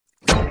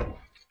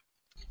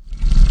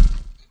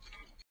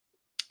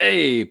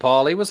Hey,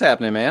 Paulie, what's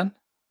happening, man?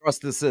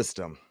 Trust the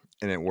system,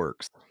 and it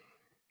works.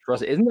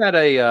 Trust. Isn't that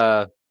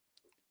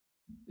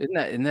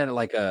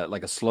like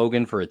a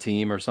slogan for a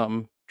team or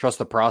something? Trust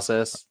the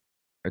process.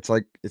 It's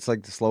like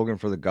the slogan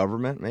for the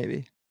government,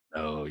 maybe.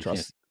 Oh, you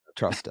can't.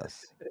 Trust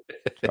us.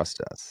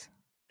 Trust us.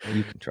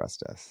 You can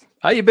trust us.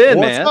 How you been,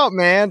 What's man? up,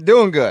 man?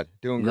 Doing good.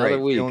 Doing Another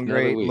great. week. Feeling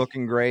Another great. week.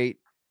 Looking great.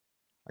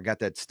 I got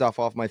that stuff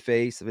off my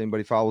face. If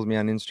anybody follows me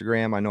on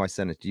Instagram, I know I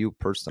sent it to you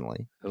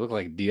personally. It looked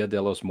like Dia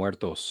de los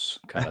Muertos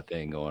kind of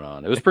thing going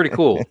on. It was pretty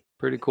cool.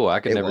 Pretty cool. I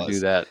could It never do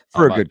was that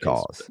for on a my good face,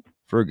 cause. but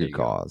For a there good you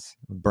go. cause.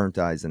 Burnt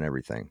eyes and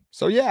everything.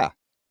 So yeah, Good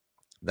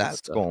that's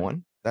stuff, man.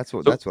 going. That's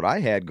So, what I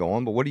had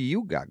going. But what do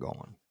you got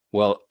going?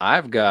 well,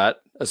 I've got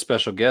a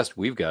special guest.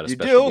 We've got a You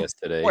special do? guest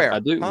today. I Where?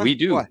 do. Huh? We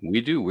do. What?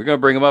 We do. We're going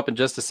to bring him up in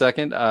just a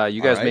second. You All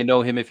guys may right.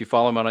 know him if you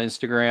follow him on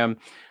Instagram.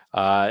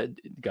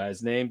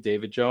 Guy's name,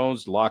 David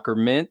Jones, Locker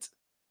Mint.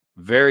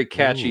 Very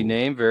catchy Ooh.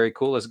 name. Very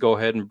cool. Let's go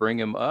ahead and bring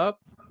him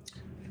up.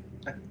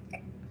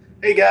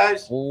 Hey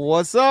guys.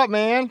 What's up,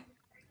 man?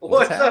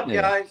 What's up, happening?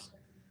 guys?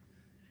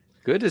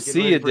 Good to Getting see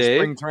ready you, for Dave.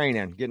 spring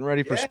training. Getting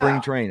ready for Yeah.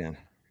 spring training.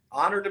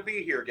 Honored to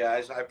be here,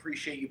 guys. I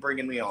appreciate you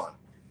bringing me on.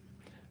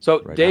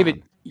 So, Right David,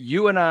 on.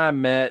 you and I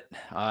met,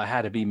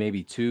 had to be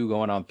maybe 2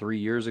 going on 3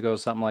 years ago,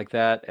 something like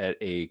that, at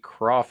a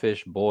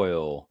crawfish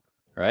boil,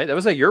 right? That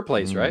was at your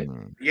place, right?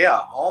 Mm. Yeah,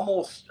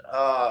 almost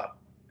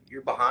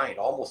you're behind.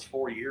 Almost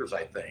 4 years,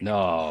 I think.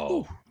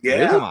 No. Yeah.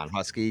 Really? Come on,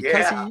 Husky. Yeah.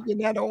 Cussy, you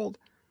getting that old?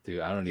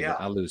 Dude, I don't even, Yeah.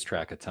 I lose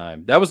track of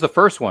time. That was the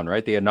first one,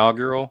 right? The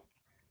inaugural?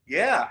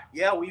 Yeah,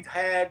 we've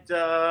had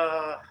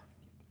 4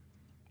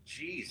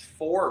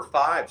 or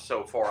 5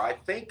 so far. I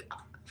think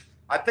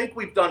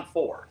we've done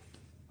 4.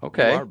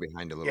 Okay. You are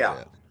behind a little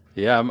bit.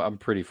 Yeah, I'm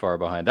pretty far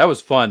behind. That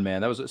was fun, man.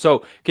 That was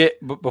so. Okay,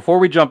 before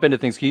we jump into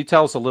things, can you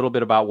tell us a little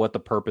bit about what the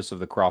purpose of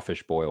the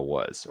crawfish boil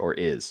was or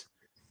is?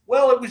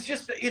 Well, it's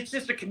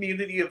just a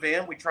community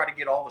event. We try to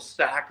get all the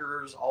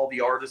stackers, all the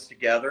artists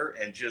together,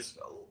 and just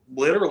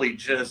literally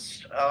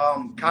just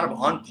kind of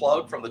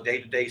unplug from the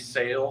day-to-day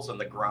sales and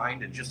the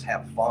grind, and just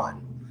have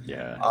fun.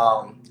 Yeah.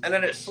 And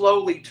then it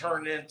slowly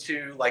turned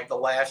into, like the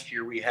last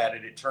year we had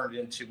it. It turned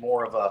into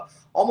more of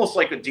almost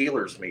like a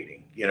dealers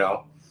meeting. You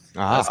know.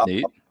 That's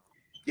neat.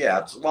 Yeah,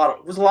 it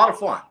was a lot of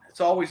fun.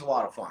 It's always a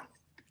lot of fun.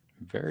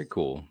 Very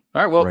cool.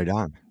 All right, well, Right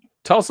on.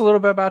 tell us a little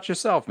bit about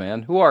yourself,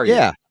 man. Who are you?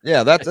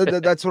 Yeah. That's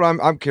what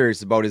I'm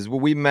curious about. Is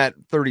we met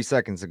 30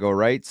 seconds ago,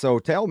 right? So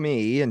tell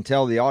me and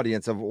tell the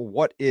audience of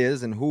what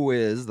is and who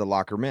is the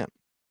Locker Mint.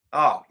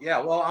 Oh yeah,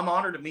 well, I'm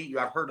honored to meet you.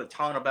 I've heard a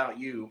ton about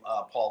you,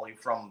 Paulie,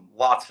 from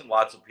lots and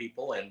lots of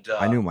people, and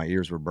I knew my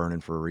ears were burning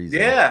for a reason.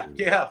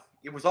 Yeah,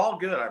 it was all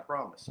good. I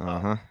promise.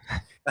 Uh-huh.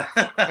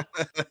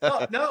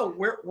 No,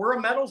 we're a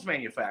metals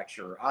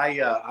manufacturer.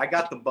 I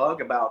got the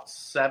bug about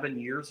 7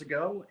 years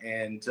ago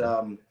and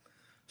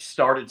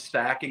started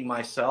stacking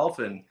myself.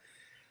 And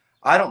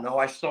I don't know,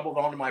 I stumbled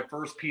onto my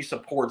first piece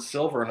of poured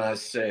silver and I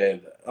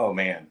said, "Oh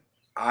man,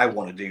 I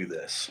want to do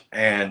this."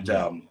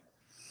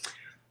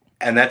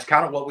 And that's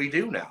kind of what we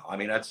do now. I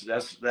mean,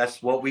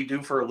 that's what we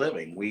do for a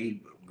living.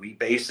 We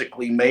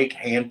basically make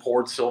hand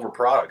poured silver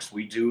products.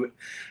 We do it,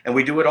 and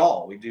we do it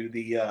all. We do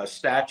the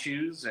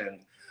statues, and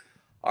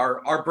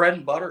our bread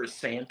and butter is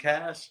sand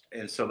cast,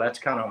 and so that's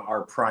kind of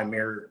our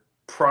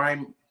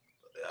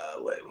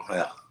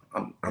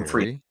I'm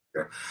free.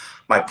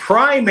 My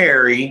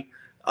primary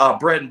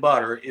bread and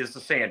butter is the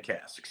sand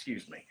cast.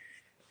 Excuse me.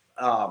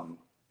 And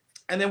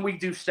then we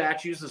do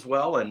statues as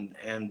well,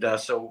 and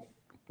so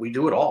we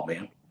do it all,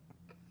 man.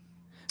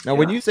 Now,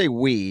 when you say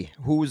we,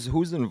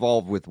 who's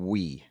involved with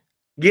we?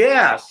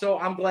 Yeah, so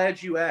I'm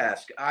glad you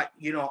asked.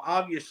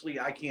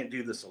 Obviously I can't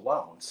do this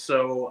alone.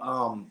 So,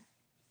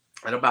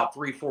 and about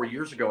 3-4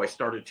 years ago, I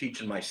started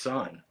teaching my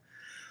son.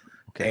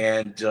 Okay.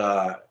 And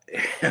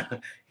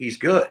he's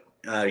good.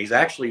 He's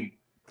actually,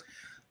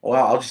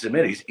 well, I'll just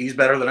admit he's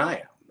better than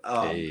I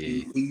am.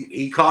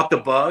 He caught the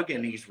bug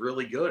and he's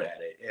really good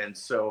at it. And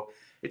so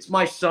it's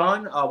my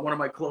son, one of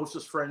my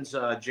closest friends,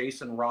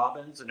 Jason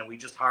Robbins, and then we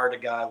just hired a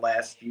guy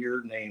last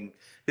year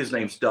his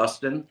name's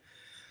Dustin,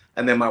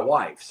 and then my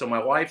wife. So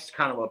my wife's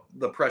kind of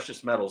the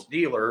precious metals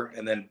dealer,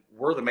 and then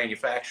we're the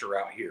manufacturer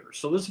out here.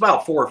 So there's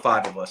about 4 or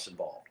 5 of us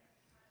involved.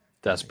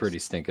 That's pretty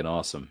stinking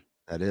awesome.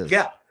 That is.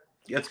 Yeah,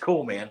 it's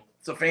cool, man.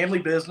 It's a family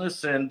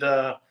business, and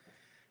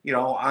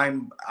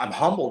I'm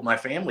humbled my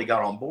family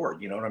got on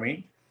board. You know what I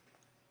mean?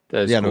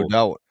 That's cool. No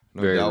doubt.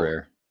 Very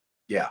rare.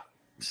 Yeah.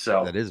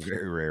 So that is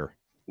very rare.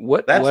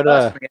 That's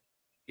us, man.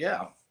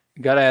 Yeah.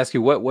 Got to ask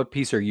you, what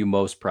piece are you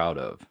most proud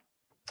of?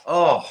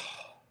 Oh,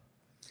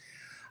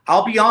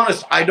 I'll be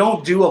honest. I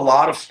don't do a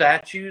lot of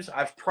statues.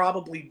 I've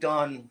probably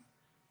done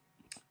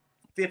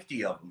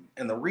 50 of them.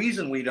 And the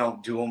reason we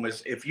don't do them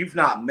is, if you've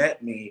not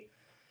met me,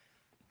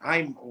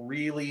 I'm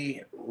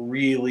really,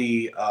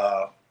 really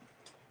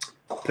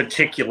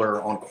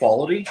particular on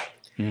quality.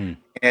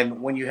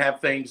 And when you have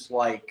things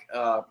like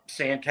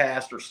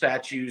sandcast or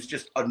statues,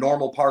 just a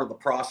normal part of the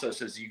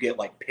process is you get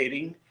like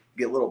pitting,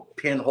 you get little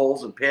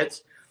pinholes and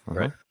pits.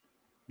 Right.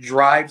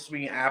 Drives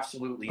me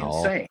absolutely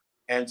insane.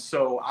 And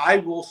so I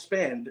will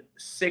spend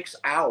 6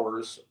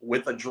 hours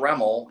with a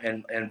Dremel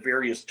and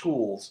various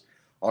tools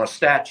on a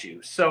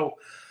statue. So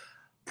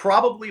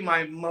probably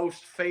my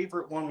most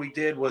favorite one we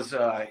did was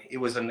it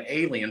was an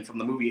alien from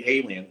the movie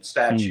Alien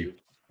statue.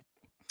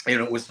 And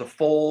it was the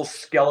full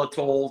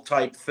skeletal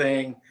type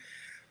thing.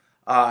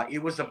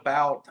 It was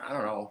about, I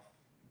don't know,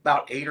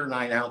 about 8 or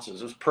 9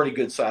 ounces. It was a pretty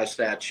good sized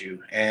statue.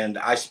 And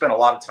I spent a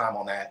lot of time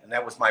on that. And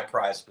that was my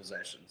prized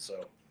possession.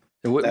 So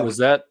was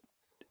that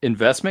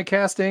investment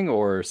casting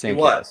or sand it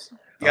was. cast?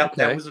 Yep,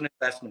 Okay. that was an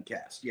investment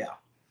cast. Yeah.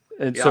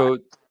 And so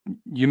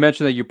you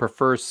mentioned that you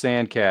prefer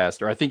sand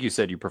cast, or I think you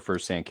said you prefer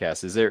sand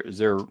cast. Is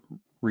there a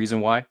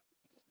reason why?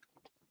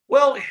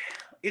 Well,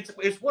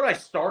 it's what I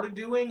started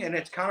doing, and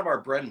it's kind of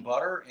our bread and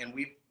butter. And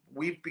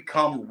we've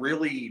become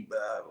really,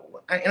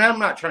 and I'm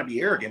not trying to be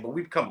arrogant, but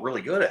we've become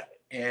really good at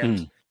it.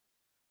 And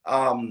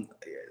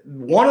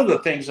one of the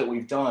things that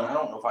we've done, I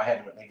don't know if I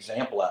have an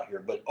example out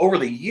here, but over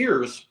the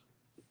years,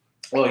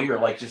 well, here,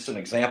 like just an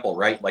example,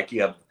 right? Like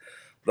you have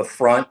the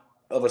front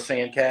of a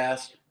sand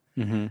cast,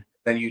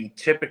 then you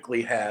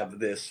typically have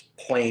this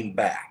plain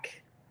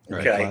back.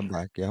 Okay. Right, plain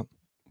back, yeah.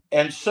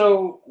 And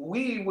so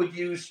we would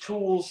use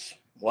tools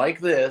like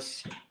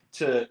this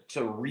to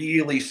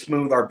really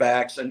smooth our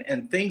backs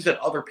and things that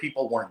other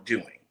people weren't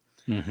doing.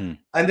 And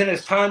then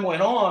as time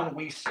went on,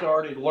 we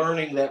started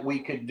learning that we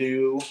could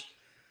do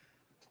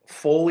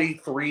fully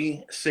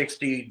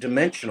 360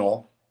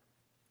 dimensional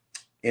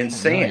in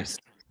sand,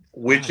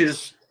 which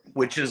is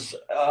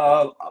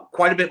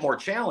quite a bit more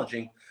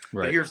challenging.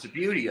 Right. But here's the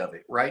beauty of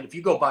it, right? If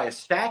you go buy a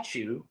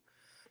statue,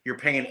 you're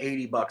paying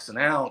 $80 an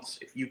ounce.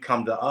 If you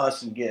come to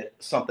us and get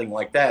something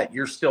like that,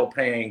 you're still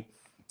paying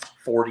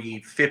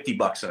 $40,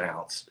 $50 an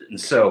ounce. And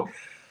so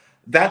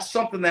that's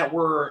something that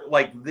we're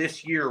like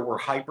this year we're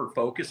hyper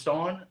focused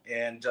on,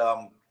 and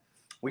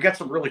we got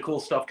some really cool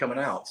stuff coming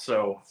out.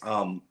 So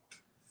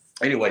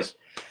anyways,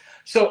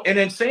 so and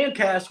in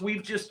Sandcast,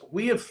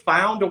 we have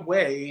found a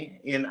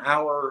way in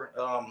our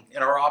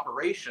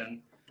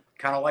operation,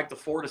 kind of like the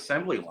Ford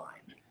assembly line.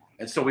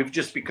 And so we've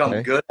just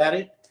become good at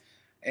it,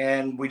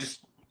 and we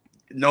just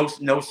no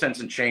sense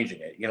in changing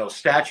it. You know,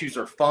 statues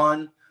are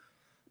fun,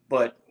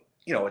 but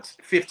you know, it's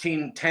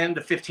 10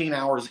 to 15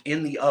 hours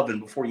in the oven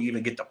before you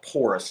even get to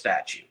pour a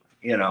statue,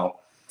 you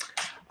know.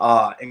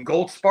 And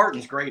Gold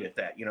Spartan's great at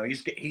that. You know,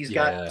 he's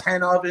got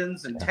 10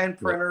 ovens and 10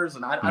 printers,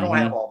 and I don't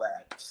have all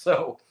that.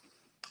 So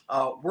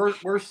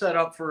we're set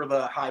up for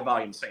the high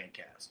volume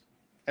Sandcast,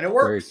 and it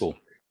works. Very cool.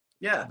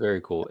 Yeah. Very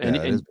cool.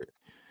 And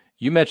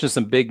you mentioned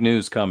some big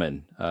news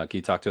coming. Can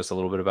you talk to us a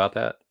little bit about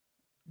that?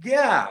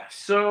 Yeah.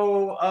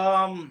 So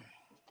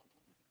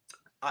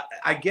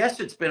I guess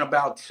it's been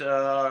about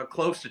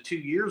close to 2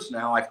 years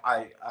now.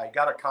 I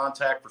got a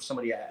contact for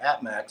somebody at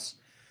Atmex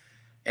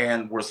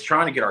and was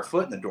trying to get our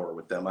foot in the door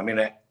with them. I mean,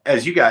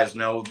 as you guys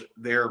know,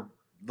 they're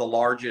the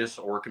largest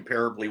or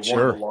comparably one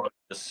of the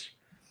largest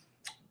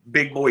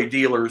big boy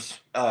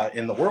dealers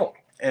in the world.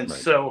 And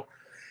so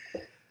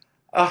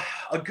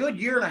a good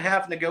year and a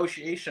half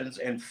negotiations.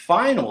 And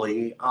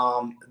finally,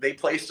 they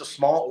placed a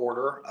small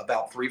order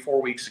about 3-4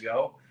 weeks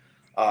ago.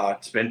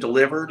 It's been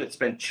delivered. It's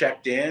been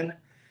checked in.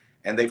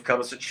 And they've cut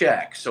us a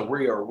check. So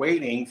we are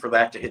waiting for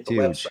that to hit the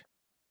website.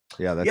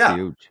 Yeah, that's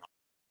huge.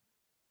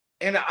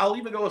 And I'll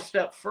even go a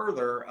step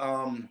further.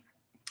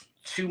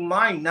 To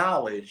my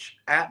knowledge,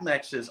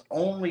 Atmex has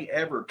only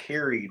ever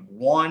carried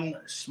one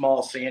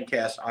small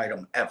Sandcast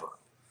item ever.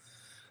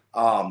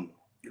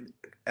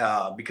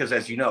 Because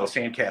as you know,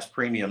 Sandcast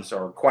premiums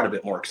are quite a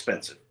bit more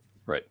expensive.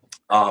 Right.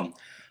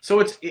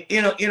 So it's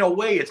in a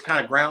way, it's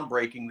kind of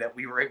groundbreaking that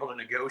we were able to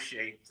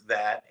negotiate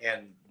that,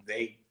 and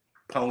they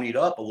ponied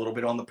up a little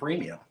bit on the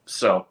premium.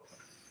 So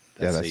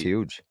that's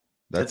huge.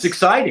 That's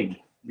exciting.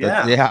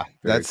 Yeah.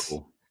 That's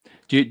cool.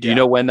 Do you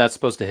know when that's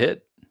supposed to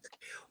hit?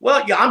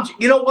 Well, yeah,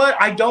 you know what?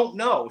 I don't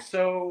know.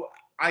 So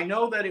I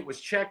know that it was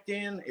checked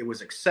in, it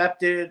was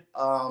accepted.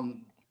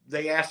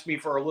 They asked me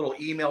for a little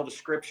email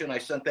description. I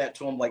sent that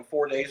to them like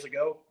 4 days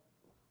ago.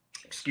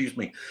 Excuse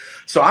me.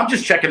 So I'm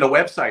just checking the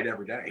website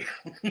every day.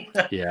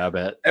 Yeah, I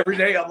bet. Every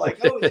day I'm like,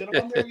 oh, is it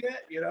on there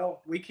yet? You know,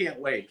 we can't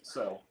wait.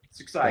 So it's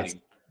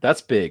exciting.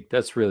 That's big.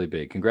 That's really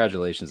big.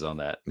 Congratulations on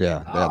that.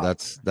 Yeah,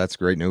 that's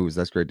great news.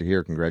 That's great to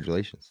hear.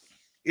 Congratulations.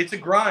 It's a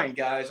grind,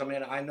 guys. I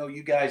mean, I know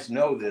you guys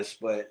know this,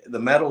 but the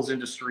metals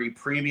industry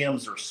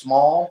premiums are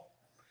small,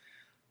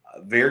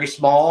 very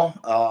small.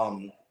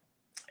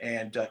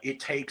 And it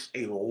takes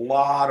a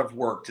lot of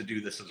work to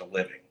do this as a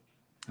living.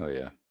 Oh,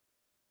 yeah.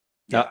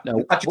 Not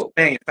just the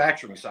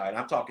manufacturing side.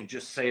 I'm talking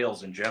just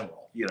sales in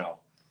general, you know.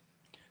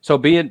 So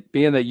being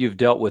that you've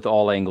dealt with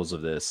all angles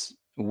of this,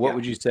 what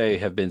would you say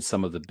have been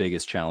some of the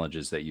biggest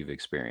challenges that you've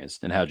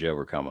experienced, and how'd you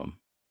overcome them?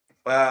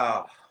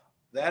 Wow,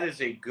 that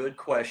is a good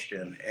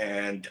question.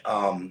 And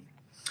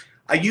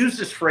I use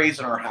this phrase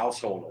in our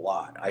household a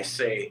lot. I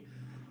say,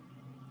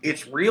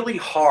 it's really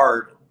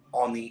hard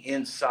on the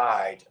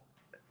inside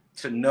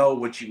to know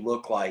what you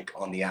look like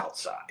on the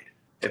outside,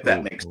 if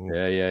that makes sense.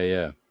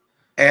 Yeah.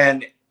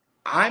 And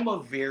I'm a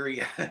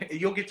very,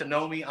 you'll get to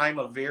know me, I'm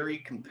a very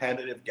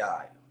competitive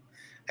guy.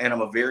 and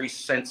I'm a very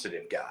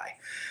sensitive guy.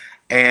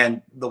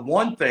 And the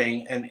one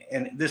thing,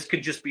 and this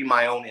could just be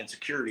my own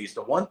insecurities,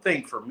 the one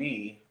thing for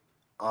me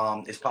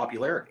is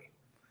popularity.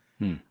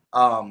 And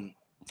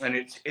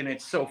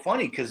it's so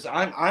funny because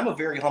I'm a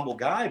very humble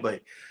guy,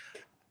 but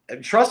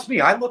trust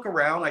me, I look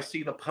around, I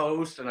see the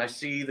post and I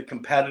see the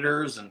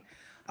competitors, and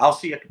I'll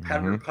see a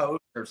competitor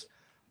post, there's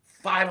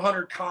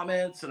 500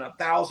 comments and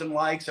 1,000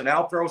 likes, and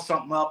I'll throw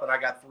something up and I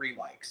got 3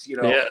 likes, you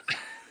know. Yeah.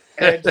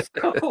 And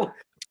so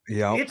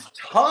yeah, it's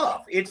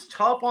tough. It's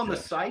tough on the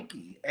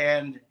psyche.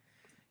 And,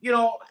 you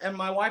know, and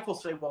my wife will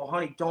say, well,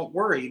 honey, don't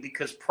worry,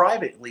 because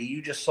privately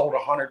you just sold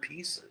 100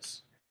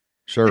 pieces.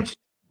 Sure.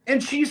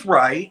 And she's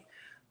right.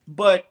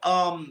 But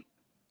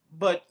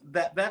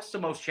that's the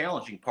most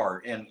challenging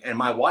part. And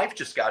my wife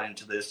just got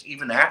into this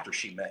even after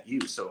she met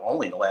you. So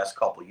only in the last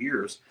couple of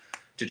years,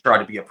 to try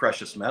to be a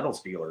precious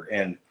metals dealer.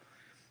 And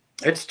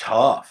it's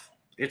tough.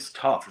 It's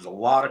tough. There's a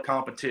lot of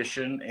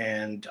competition.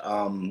 And,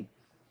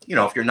 you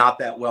know, if you're not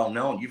that well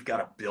known, you've got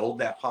to build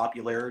that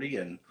popularity.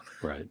 And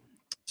right.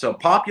 So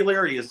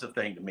popularity is the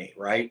thing to me,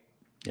 right?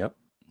 Yep.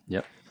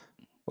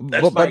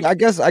 But I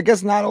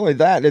guess not only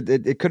that,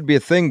 it could be a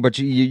thing, but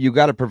you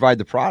got to provide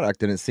the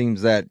product, and it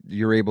seems that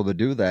you're able to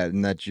do that,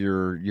 and that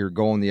you're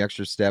going the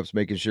extra steps,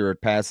 making sure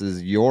it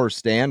passes your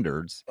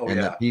standards,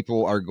 that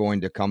people are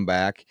going to come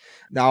back.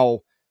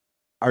 Now,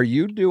 are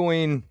you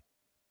doing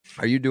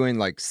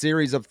like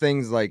series of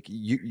things, like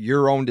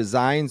your own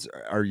designs?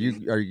 Are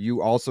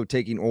you also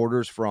taking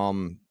orders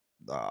from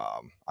I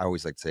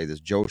always like to say this,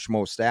 Joe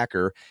Schmo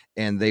Stacker,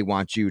 and they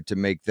want you to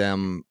make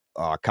them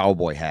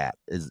cowboy hat?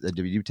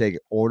 Do you take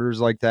orders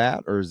like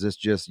that, or is this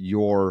just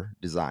your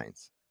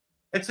designs?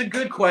 It's a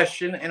good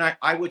question, and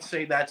I would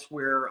say that's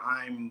where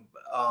I'm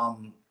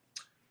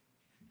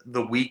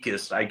the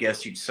weakest, I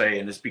guess you'd say,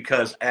 and it's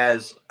because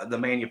as the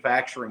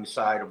manufacturing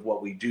side of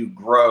what we do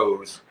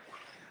grows,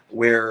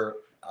 where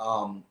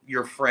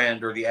your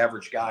friend or the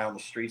average guy on the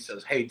street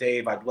says, hey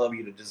Dave, I'd love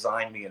you to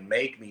design me and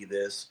make me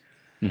this.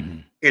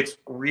 It's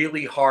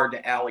really hard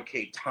to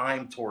allocate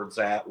time towards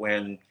that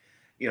when,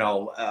 you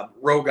know,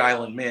 Rogue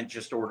Island Mint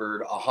just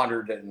ordered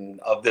 100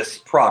 of this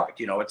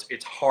product. You know,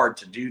 it's hard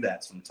to do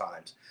that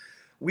sometimes.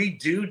 We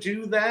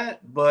do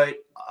that, but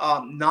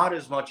not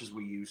as much as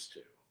we used to.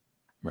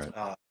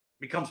 Right.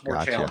 Becomes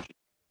more challenging.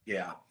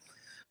 Yeah.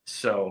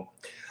 So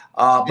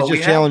it's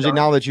just challenging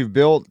now that you've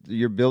built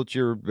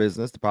your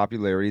business, the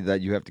popularity,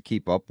 that you have to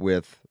keep up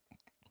with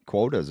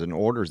quotas and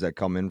orders that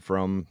come in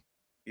from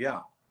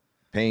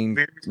paying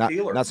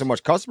not so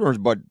much customers,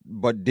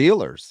 but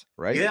dealers,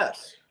 right?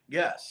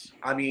 Yes.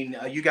 I mean,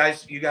 you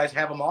guys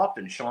have them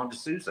often. Sean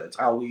D'Souza. It's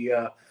how we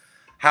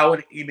how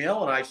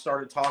Emil and I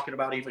started talking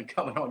about even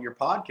coming on your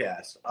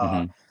podcast.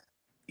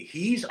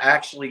 He's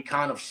actually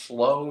kind of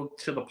slow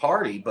to the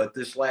party, but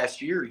this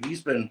last year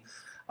he's been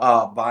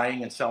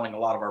buying and selling a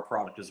lot of our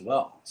product as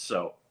well.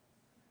 So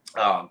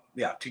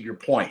to your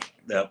point,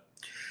 the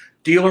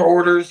dealer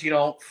orders, you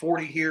know,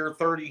 40 here,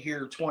 30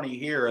 here, 20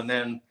 here, and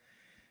then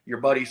your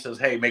buddy says,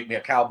 hey, make me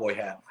a cowboy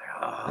hat.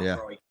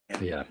 Bro,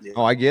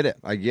 oh, I get it.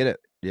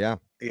 Yeah.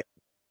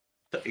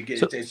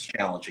 It's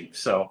challenging.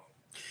 So,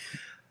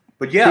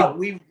 but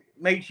we've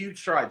made huge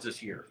strides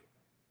this year.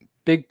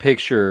 Big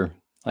picture,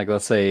 like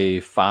let's say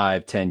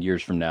 5-10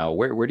 years from now,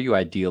 where do you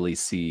ideally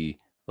see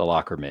the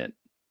Locker Mint?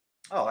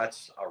 Oh,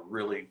 that's a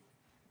really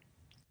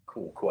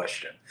cool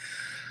question.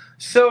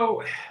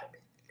 So,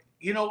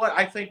 you know what?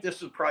 I think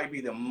this would probably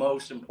be the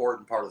most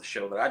important part of the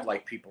show that I'd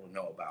like people to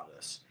know about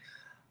this.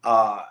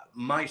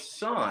 My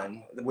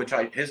son,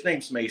 his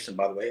name's Mason,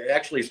 by the way.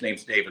 Actually, his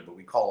name's David, but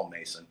we call him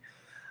Mason.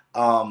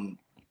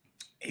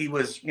 He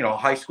was, you know, a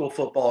high school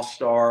football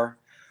star,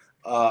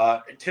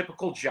 a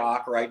typical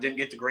jock, right? Didn't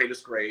get the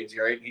greatest grades,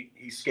 right?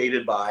 He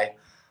skated by,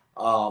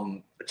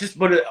 just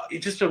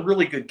a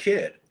really good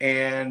kid.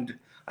 And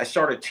I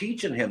started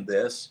teaching him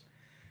this,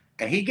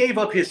 and he gave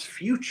up his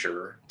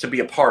future to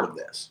be a part of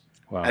this.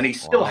 Wow. And he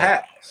still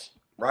has,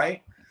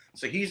 right?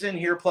 So he's in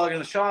here plugging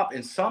the shop,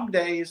 and some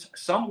days,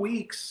 some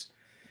weeks,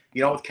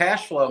 you know, with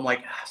cash flow, I'm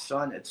like,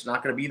 son, it's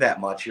not going to be that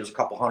much. Here's a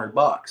couple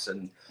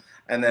 $100,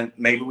 and then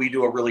maybe we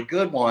do a really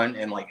good one,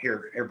 and like,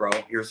 here, bro,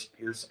 here's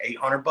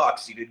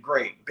 $800. You did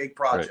great, big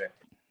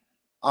project.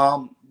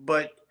 Right.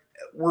 But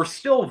we're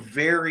still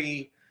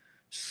very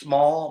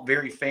small,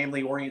 very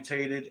family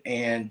orientated,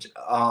 and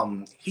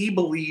he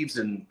believes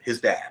in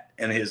his dad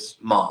and his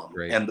mom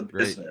and the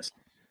business.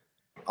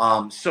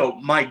 So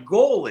my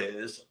goal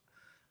is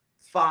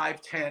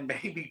 5, 10,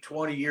 maybe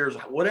 20 years,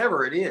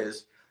 whatever it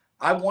is,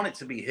 I want it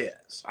to be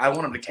his. I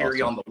want him to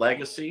carry on the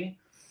legacy.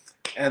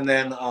 And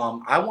then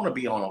I want to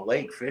be on a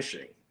lake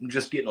fishing and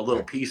just getting a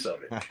little piece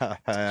of it.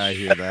 I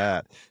hear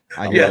that.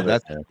 I hear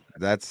that.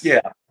 That's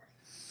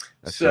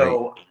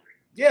so great.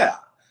 Yeah.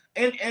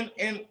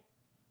 And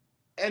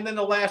then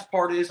the last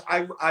part is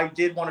I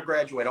did want to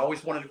graduate. I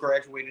always wanted to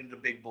graduate into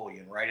Big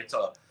Bullion, right? It's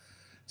a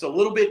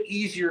little bit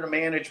easier to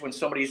manage when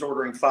somebody's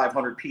ordering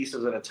 500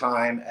 pieces at a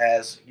time,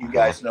 as you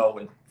guys know,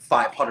 when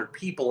 500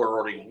 people are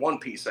ordering one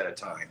piece at a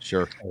time.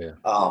 Sure.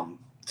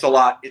 It's a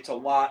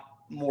lot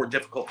more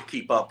difficult to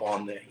keep up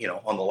on the,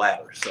 on the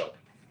ladder. So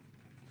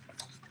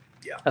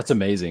yeah, that's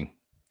amazing.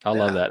 I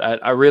love that.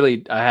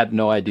 I had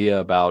no idea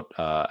about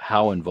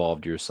how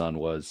involved your son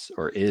was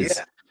or is.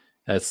 Yeah.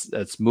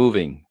 That's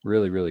moving.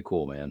 Really, really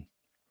cool, man.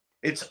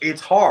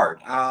 It's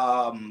hard.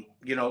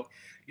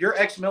 You're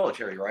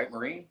ex-military, right?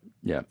 Marine?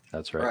 Yeah,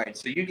 that's right. Right.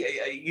 So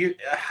I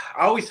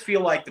always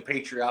feel like the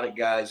patriotic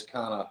guys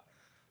kind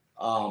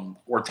of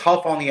were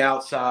tough on the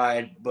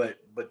outside, but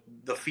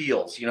the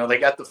feels, they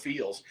got the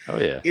feels. Oh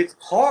yeah. It's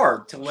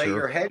hard to lay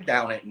your head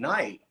down at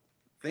night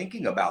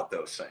thinking about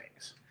those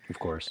things. Of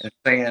course. And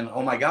saying,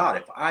 oh my God,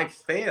 if I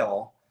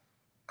fail,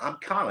 I'm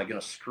kind of going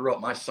to screw up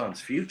my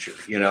son's future,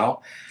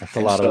 That's a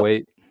lot of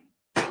weight.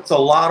 It's a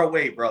lot of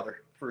weight,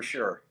 brother, for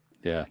sure.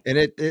 Yeah. And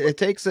it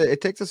takes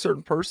a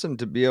certain person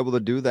to be able to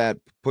do that,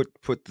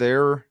 put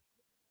their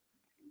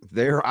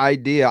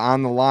idea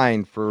on the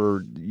line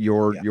for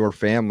your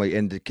family,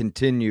 and to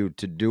continue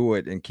to do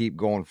it and keep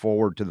going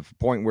forward to the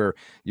point where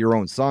your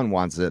own son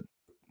wants it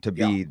to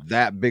be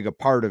that big a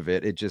part of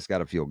it. It just got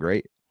to feel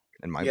great.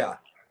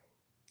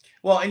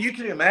 Well, and you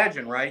can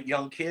imagine, right?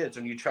 Young kids,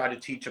 and you try to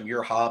teach them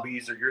your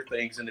hobbies or your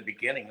things in the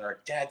beginning, they're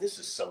like, Dad, this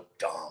is so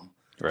dumb.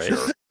 Right. This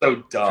is so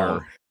dumb.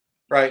 Sure.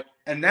 Right.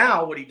 And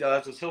now what he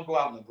does is he'll go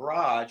out in the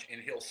garage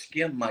and he'll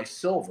skim my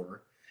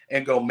silver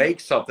and go make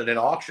something and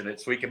auction it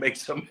so he can make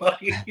some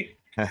money.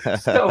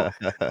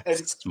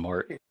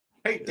 Smart.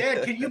 Hey,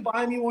 Dad, can you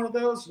buy me one of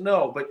those?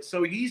 No, but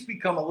so he's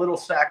become a little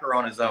stacker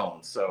on his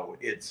own. So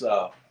it's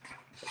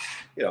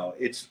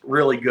it's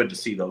really good to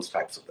see those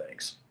types of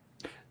things.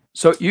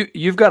 So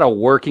you've got a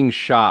working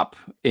shop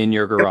in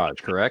your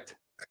garage, correct?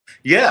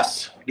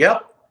 Yes.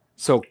 Yep.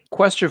 So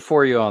question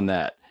for you on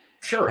that.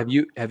 Sure.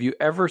 Have you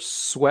ever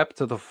swept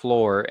to the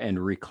floor and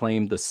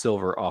reclaimed the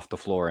silver off the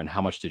floor, and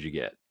how much did you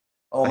get?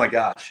 Oh my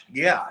gosh.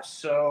 Yeah.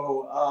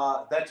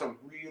 So that's a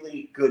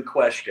really good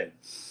question.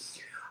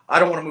 I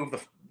don't want to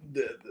move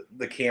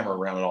the camera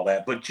around and all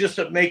that, but just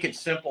to make it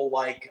simple,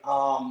 like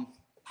I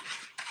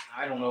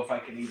don't know if I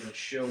can even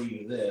show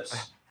you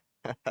this.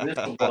 This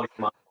will blow your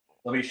mind.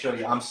 Let me show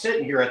you. I'm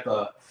sitting here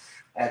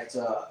at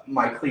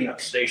my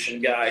cleanup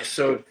station, guys.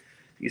 So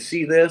you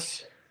see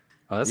this?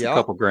 Oh, that's a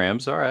couple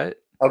grams. All right.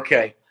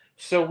 Okay.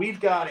 So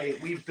we've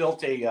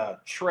built a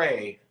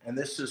tray, and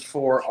this is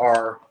for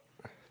our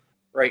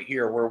right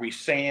here where we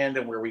sand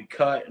and where we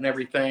cut and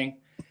everything.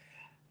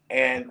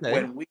 And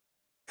when we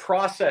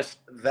process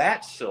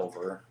that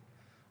silver,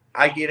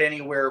 I get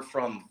anywhere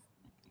from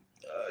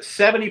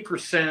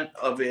 70%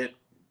 of it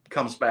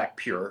comes back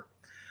pure.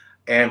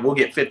 And we'll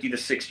get 50 to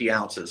 60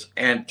 ounces.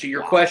 And to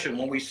your question,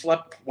 when we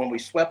swept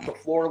the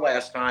floor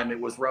last time, it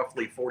was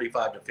roughly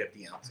 45 to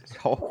 50 ounces.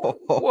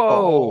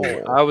 Whoa!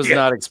 I was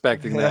not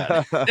expecting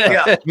that.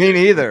 Yeah, me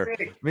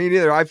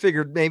neither. I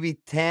figured maybe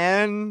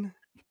 10.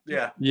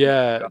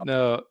 Yeah.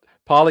 No.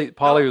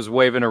 Pauly was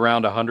waving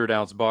around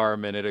 100-ounce bar a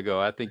minute ago.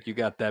 I think you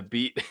got that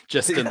beat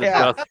just in the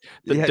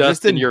dust.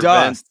 Dust in your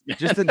vents.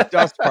 Just in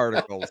dust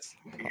particles.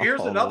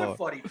 Here's another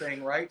funny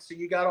thing, right? So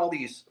you got all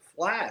these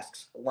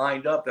flasks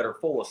lined up that are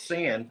full of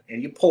sand,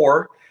 and you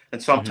pour,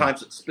 and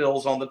sometimes it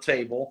spills on the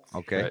table.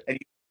 Okay. And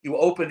you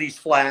open these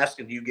flasks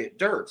and you get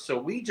dirt. So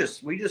we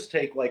just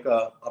take like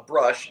a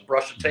brush and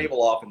brush the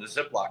table off into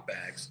Ziploc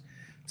bags.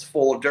 It's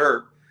full of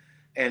dirt.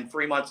 And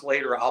 3 months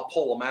later, I'll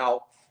pull them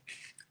out.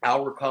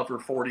 I'll recover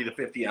 40 to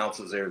 50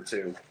 ounces there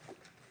too.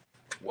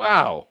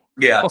 Wow.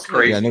 Yeah, it's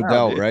crazy. Yeah, no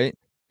doubt, right?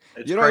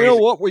 You know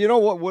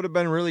what would have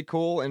been really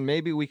cool, and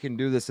maybe we can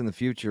do this in the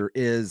future,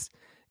 is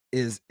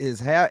if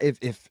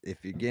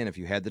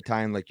you had the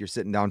time, like you're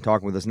sitting down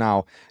talking with us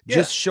now,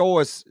 just show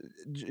us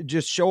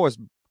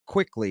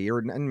quickly,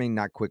 or I mean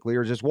not quickly,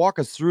 or just walk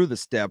us through the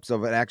steps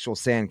of an actual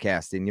sand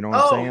casting. You know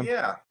what I'm saying?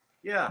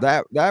 Yeah.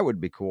 That would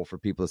be cool for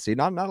people to see.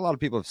 Not a lot of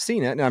people have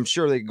seen it, and I'm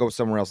sure they can go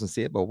somewhere else and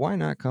see it, but why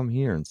not come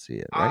here and see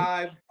it?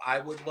 Right? I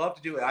would love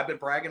to do it. I've been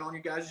bragging on you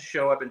guys'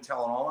 show. I've been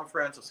telling all my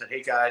friends. I said,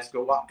 hey guys,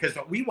 go watch, because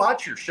we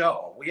watch your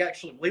show. We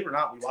actually, believe it or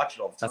not, we watch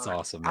it all the time. That's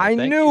awesome. Man. I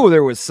knew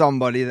there was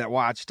somebody that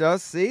watched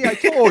us. See, I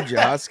told you,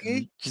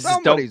 Husky.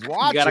 Somebody's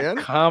watching. You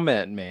gotta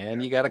comment,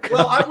 man. You gotta comment.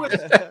 Well,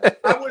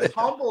 I was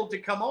humbled to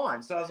come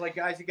on. So I was like,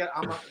 guys,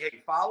 I'm like,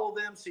 hey, follow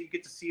them so you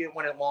get to see it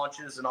when it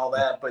launches and all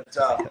that.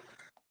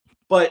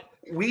 But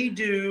we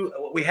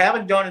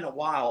haven't done it in a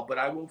while, but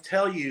I will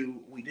tell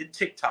you, we did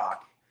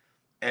TikTok,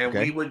 and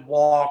we would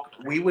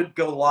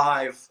go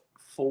live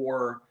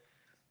for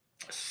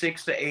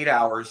 6 to 8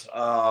 hours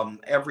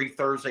every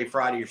Thursday,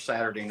 Friday, or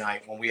Saturday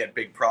night when we had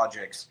big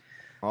projects.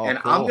 Oh, and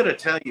cool. I'm going to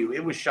tell you,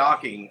 it was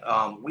shocking.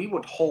 We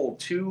would hold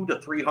 200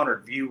 to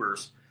 300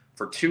 viewers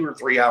for 2 or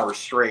 3 hours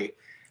straight.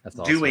 That's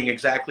awesome. Doing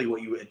exactly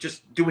what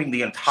just doing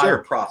the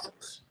entire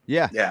process.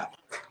 Yeah.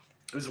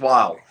 It was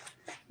wild.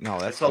 No,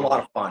 that's cool. A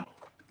lot of fun.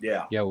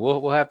 Yeah.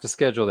 We'll have to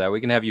schedule that. We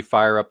can have you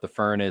fire up the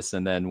furnace,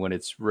 and then when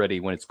it's ready,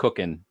 when it's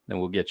cooking, then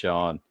we'll get you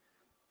on.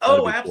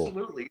 Oh,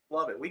 absolutely. Cool.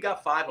 Love it. We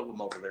got 5 of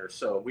them over there,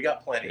 so we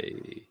got plenty.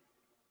 Hey.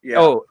 Yeah.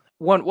 Oh,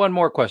 one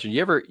more question.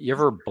 You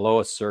ever blow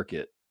a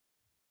circuit?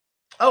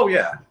 Oh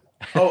yeah.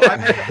 Oh,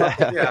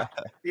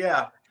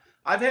 yeah.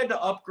 I've had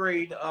to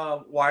upgrade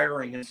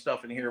wiring and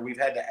stuff in here. We've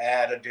had to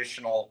add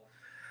additional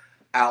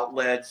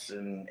outlets,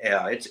 and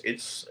yeah,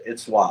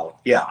 it's wild.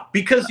 Yeah,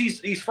 because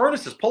these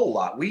furnaces pull a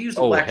lot. We use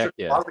electric.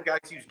 Yeah. A lot of the guys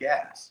use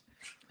gas.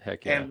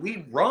 Heck yeah. And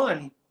we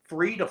run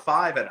 3 to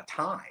 5 at a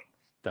time.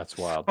 That's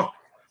wild.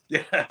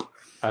 Yeah.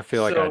 I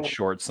feel like I'd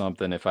short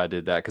something if I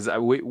did that, because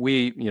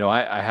we you know,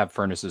 I have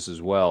furnaces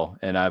as well,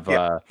 and I've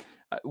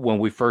when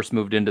we first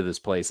moved into this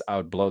place, I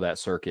would blow that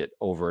circuit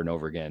over and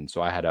over again,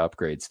 so I had to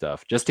upgrade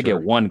stuff just to get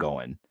one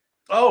going.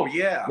 Oh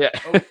yeah, yeah,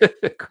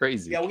 oh.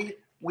 Crazy. Yeah,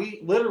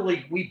 we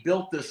literally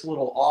built this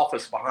little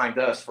office behind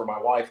us for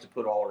my wife to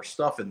put all her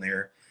stuff in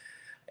there,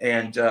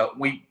 and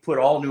we put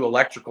all new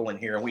electrical in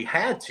here, and we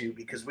had to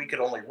because we could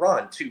only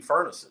run 2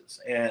 furnaces,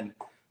 and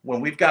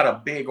when we've got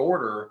a big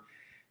order,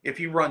 if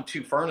you run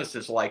 2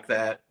 furnaces like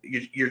that,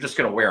 you're just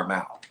going to wear them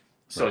out.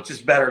 So it's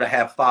just better to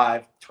have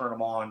 5, turn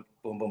them on,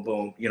 boom, boom,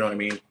 boom. You know what I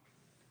mean?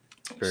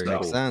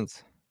 Makes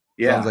sense.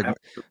 Yeah.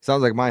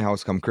 Sounds like my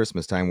house come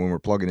Christmas time when we're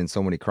plugging in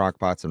so many crock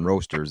pots and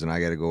roasters, and I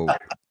got to go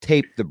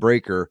tape the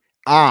breaker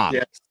on.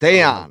 Yeah.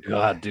 Stay on.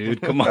 God,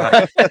 dude, come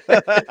on.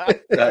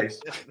 Nice.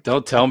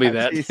 Don't tell me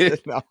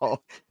that.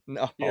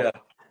 No. Yeah.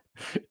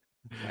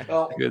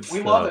 Well,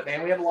 we love it,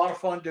 man. We have a lot of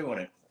fun doing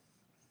it.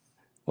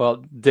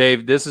 Well,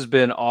 Dave, this has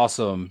been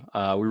awesome.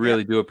 We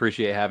really do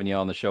appreciate having you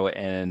on the show,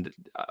 and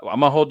I'm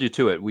gonna hold you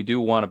to it. We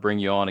do want to bring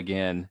you on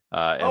again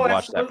and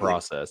watch that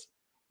process.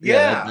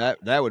 Yeah,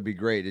 that would be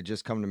great. It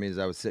just come to me as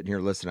I was sitting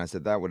here listening. I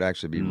said that would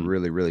actually be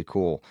really, really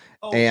cool.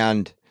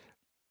 And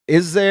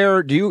is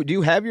there? Do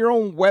you have your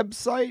own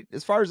website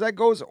as far as that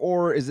goes,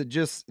 or is it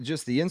just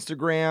the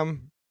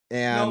Instagram?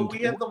 And no, we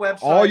have the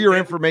website. All your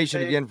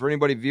information again for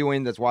anybody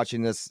viewing that's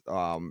watching this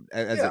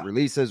as it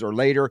releases or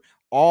later.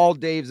 All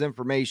Dave's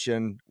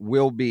information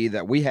will be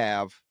that we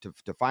have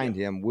to find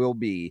him will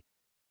be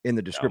in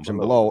the description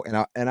below.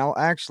 And I'll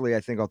actually, I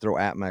think I'll throw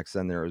Atmex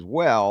in there as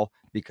well,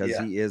 because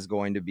he is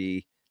going to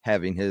be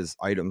having his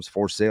items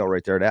for sale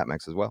right there at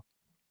Atmex as well.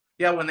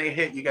 Yeah, when they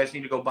hit, you guys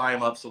need to go buy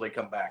them up so they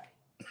come back.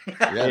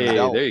 Hey,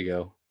 there you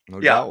go. No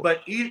doubt.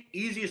 But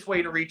easiest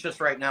way to reach us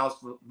right now is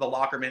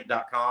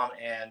thelockermint.com,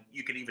 and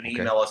you can even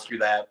email us through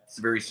that. It's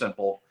very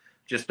simple.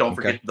 Just don't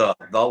forget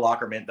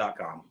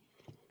thelockermint.com.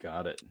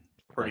 Got it.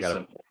 Pretty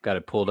simple. Got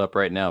it pulled up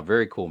right now.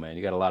 Very cool, man.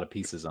 You got a lot of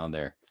pieces on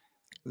there.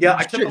 Yeah,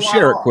 I took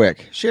share it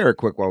quick. Share it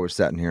quick while we're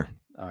sitting here.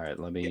 All right,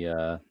 let me.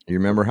 You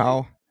remember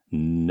how?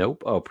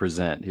 Nope. Oh,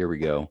 present. Here we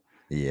go.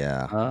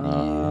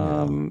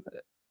 Yeah.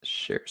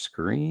 Share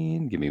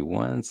screen. Give me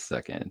 1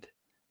 second.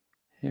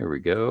 Here we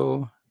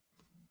go.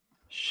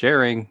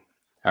 Sharing.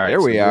 All right.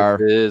 There we are.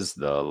 This is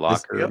the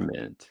Locker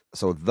Mint.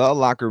 So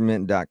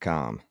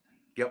thelockermint.com.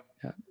 Yep.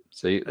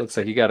 So it looks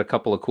like you got a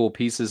couple of cool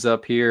pieces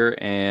up here,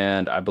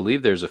 and I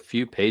believe there's a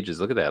few pages.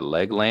 Look at that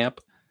leg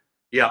lamp.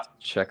 Yeah.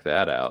 Check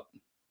that out.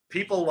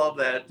 People love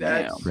that.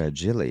 That's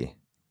Fragile.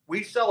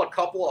 We sell a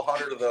couple of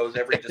hundred of those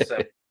every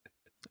December.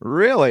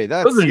 Really?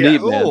 That's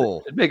neat,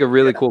 man. It'd make a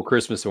really cool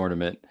Christmas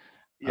ornament.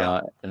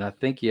 Yeah. And I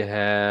think you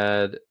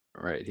had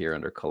right here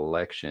under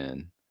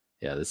collection.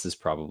 Yeah, this is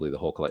probably the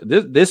whole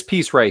collection. This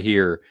piece right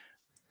here,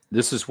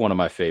 this is one of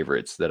my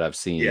favorites that I've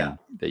seen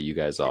that you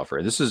guys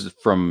offer. This is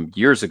from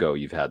years ago.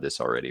 You've had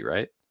this already,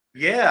 right?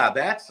 Yeah,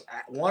 that's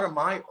one of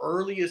my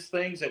earliest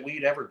things that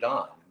we'd ever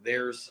done.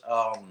 There's,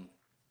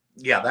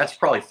 that's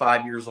probably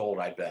 5 years old,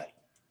 I bet.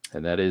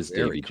 And that is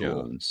Davy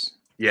Jones.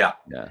 Yeah.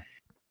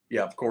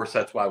 Of course,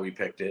 that's why we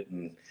picked it,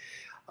 and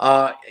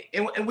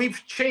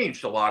we've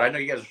changed a lot. I know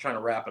you guys are trying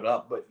to wrap it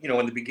up, but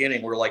in the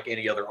beginning, we're like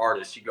any other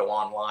artist. You go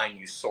online,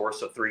 you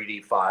source a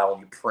 3D file,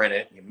 you print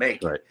it, you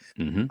make it.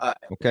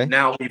 Mm-hmm.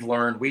 Now we've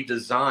learned we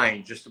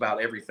design just about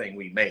everything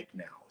we make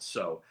now.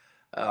 So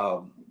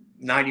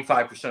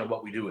 95% of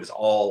what we do is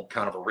all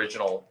kind of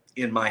original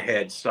in my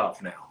head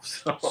stuff now.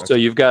 So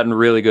you've gotten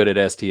really good at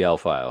STL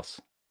files.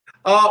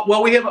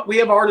 Well, we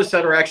have artists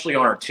that are actually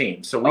on our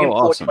team. So we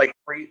employ like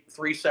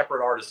three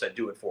separate artists that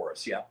do it for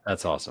us. Yeah.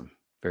 That's awesome.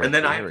 And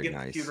then I have to get the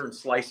computer and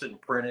slice it and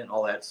print it and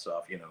all that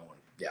stuff,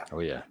 Yeah.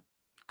 Oh yeah.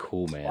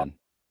 Cool, man.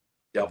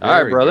 Yep.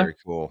 All right, brother. Very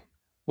cool.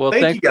 Well,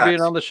 thanks for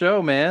being on the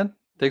show, man.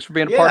 Thanks for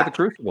being a part of the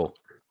Crucible.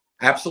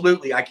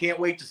 Absolutely. I can't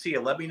wait to see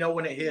it. Let me know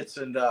when it hits,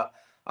 and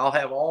I'll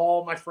have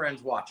all my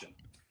friends watching.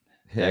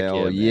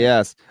 Hell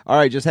yes. All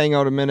right, just hang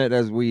out a minute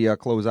as we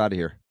close out of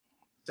here.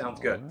 Sounds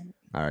good.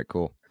 All right,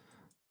 cool.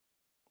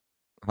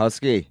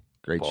 Husky,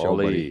 great show,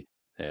 buddy.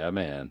 Yeah,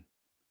 man.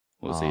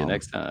 We'll see you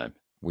next time.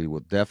 We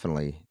will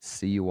definitely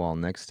see you all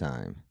next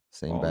time.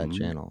 Same bad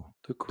channel.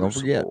 Don't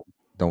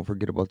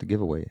forget about the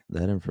giveaway.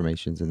 That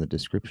information's in the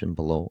description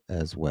below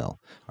as well.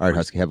 All right,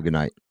 Husky, have a good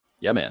night.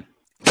 Yeah, man.